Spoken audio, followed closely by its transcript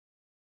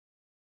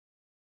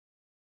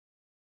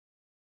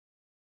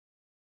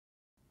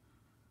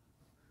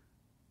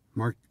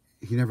Mark,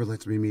 he never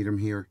lets me meet him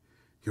here.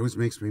 He always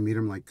makes me meet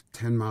him like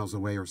 10 miles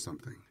away or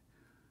something.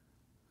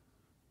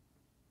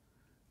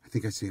 I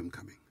think I see him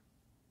coming.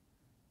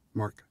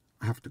 Mark,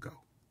 I have to go.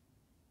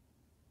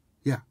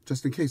 Yeah,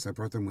 just in case I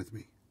brought them with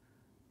me.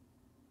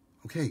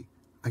 Okay,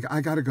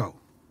 I gotta go.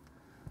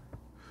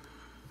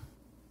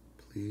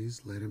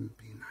 Please let him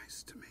be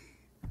nice to me.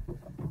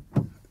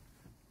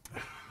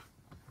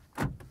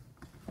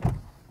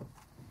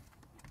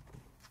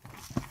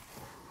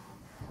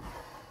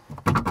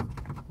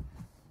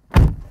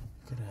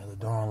 Could have the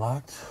door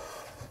unlocked.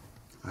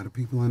 A lot of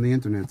people on the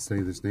internet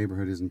say this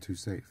neighborhood isn't too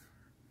safe.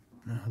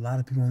 A lot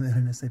of people on the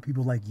internet say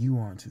people like you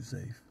aren't too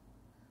safe.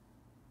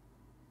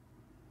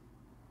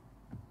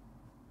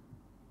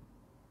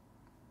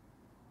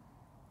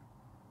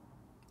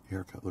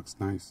 Haircut looks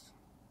nice.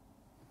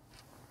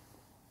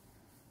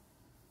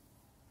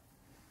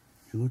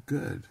 You look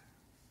good.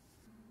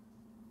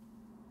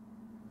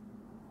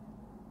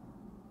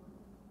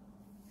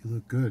 You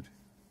look good.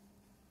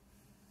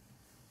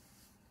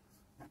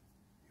 You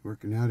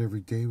working out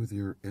every day with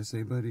your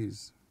essay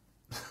buddies?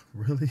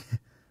 Really?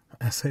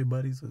 My essay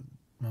buddies?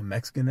 My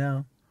Mexican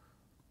now?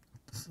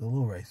 It's a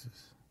little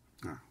racist.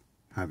 Ah,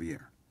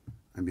 Javier.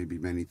 I may be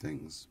many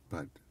things,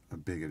 but a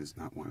bigot is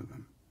not one of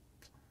them.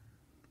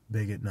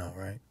 Bigot, no,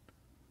 right?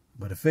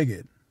 But a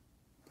figgot.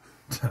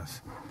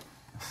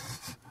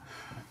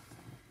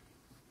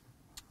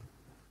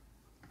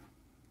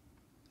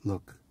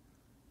 Look,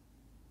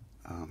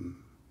 I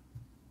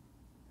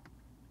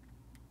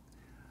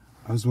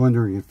was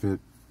wondering if it'd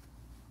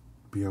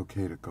be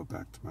okay to go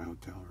back to my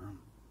hotel room.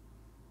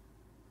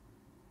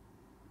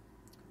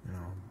 You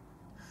know,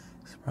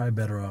 it's probably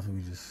better off if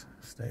we just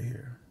stay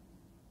here.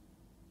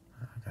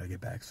 I gotta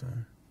get back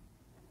soon.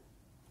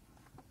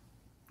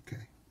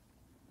 Okay.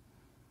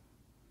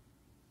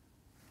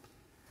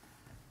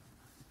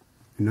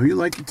 I know you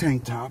like your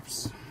tank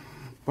tops,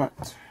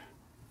 but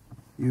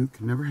you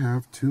can never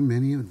have too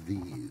many of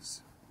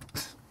these.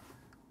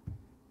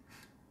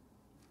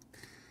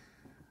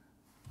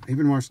 I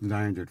even washed and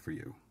ironed it for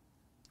you.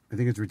 I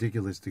think it's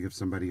ridiculous to give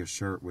somebody a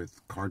shirt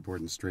with cardboard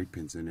and straight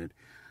pins in it.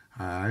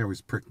 I always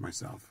pricked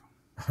myself.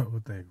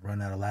 What, they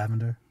run out of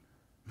lavender?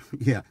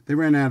 Yeah, they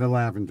ran out of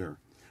lavender.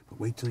 But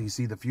wait till you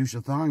see the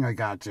fuchsia thong I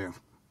got you.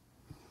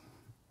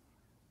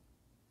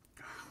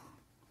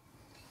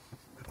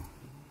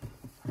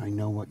 I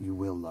know what you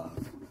will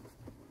love.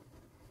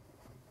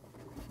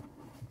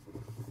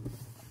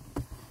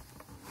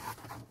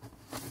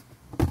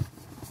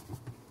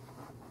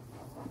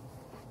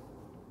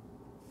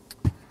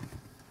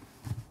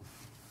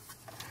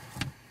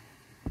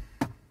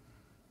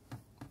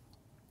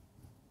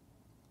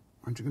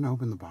 Aren't you going to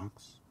open the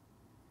box?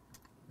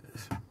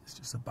 It's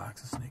just a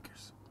box of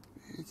sneakers.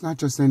 It's not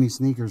just any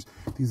sneakers.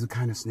 These are the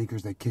kind of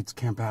sneakers that kids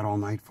camp out all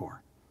night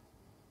for.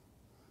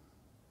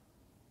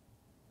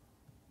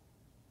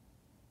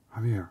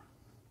 Javier,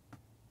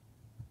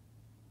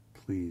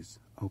 please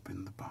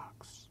open the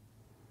box.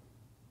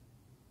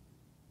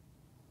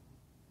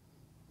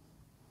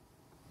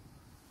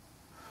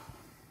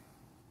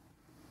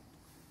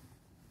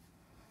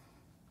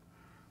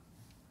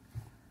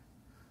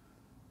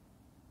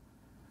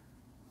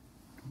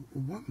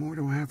 What more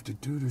do I have to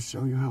do to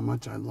show you how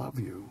much I love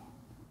you?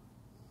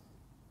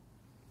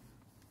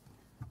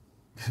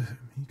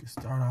 You could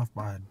start off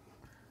by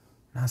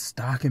not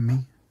stalking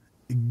me,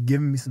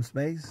 giving me some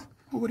space.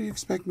 Well, what do you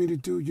expect me to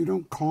do? You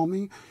don't call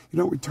me? You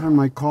don't return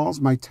my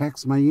calls, my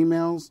texts, my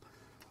emails?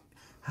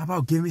 How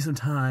about give me some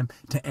time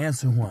to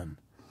answer one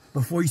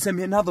before you send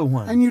me another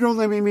one? And you don't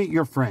let me meet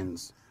your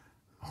friends.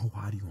 Oh,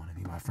 why do you want to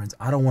meet my friends?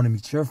 I don't want to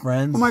meet your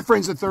friends. Well, my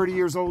friends are 30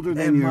 years older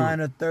than you. And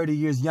mine are 30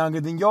 years younger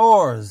than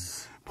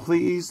yours.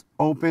 Please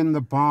open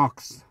the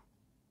box.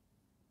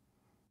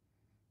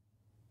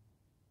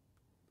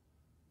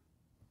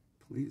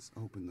 Please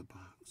open the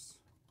box.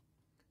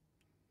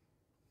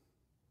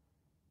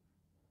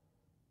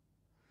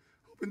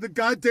 Open the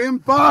goddamn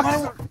box!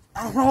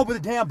 I don't want to open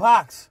the damn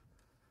box.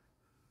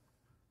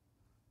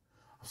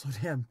 I'm so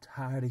damn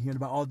tired of hearing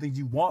about all the things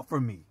you want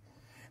from me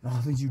and all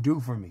the things you do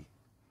for me.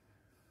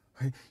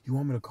 Right? You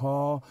want me to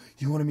call?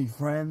 You want to meet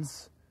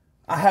friends?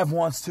 I have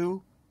wants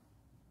too.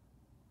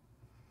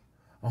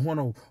 I want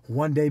to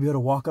one day be able to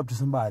walk up to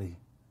somebody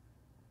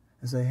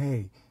and say,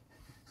 hey,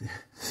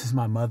 this is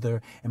my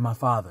mother and my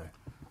father.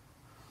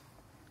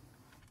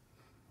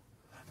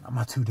 Not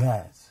my two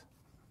dads.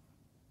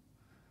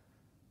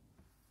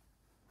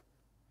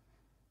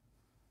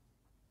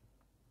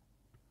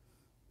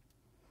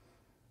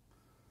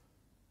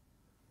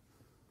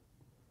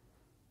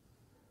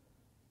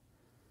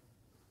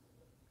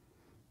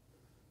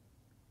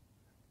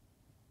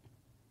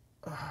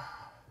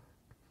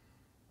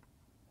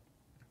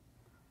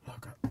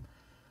 Look,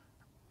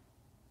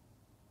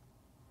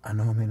 I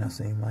know it may not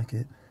seem like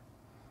it,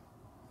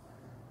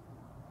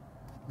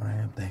 but I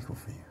am thankful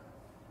for you.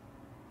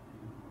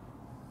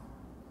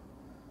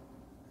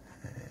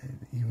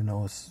 And even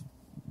though it's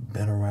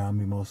been around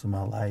me most of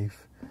my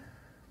life,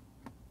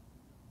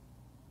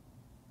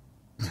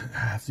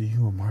 after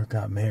you and Mark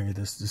got married,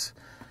 this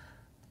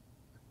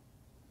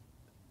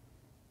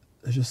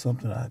there's just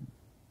something I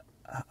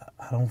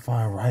don't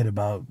find right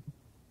about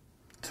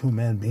two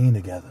men being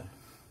together.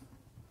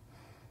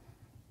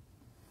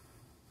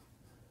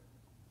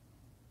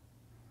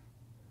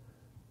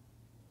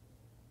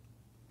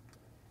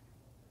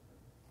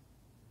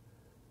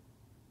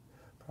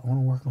 But I want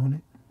to work on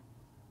it.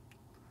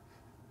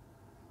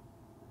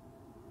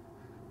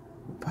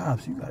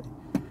 Pops, you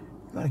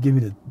gotta give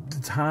me the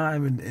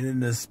time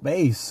and the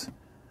space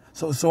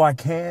so I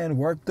can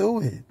work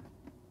through it.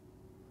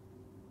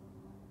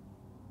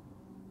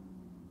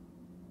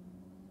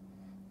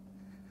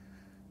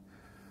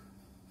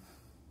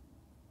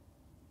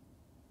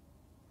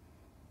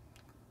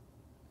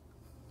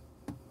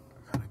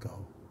 I gotta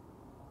go.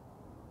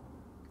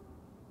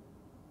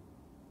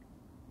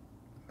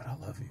 But I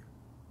love you.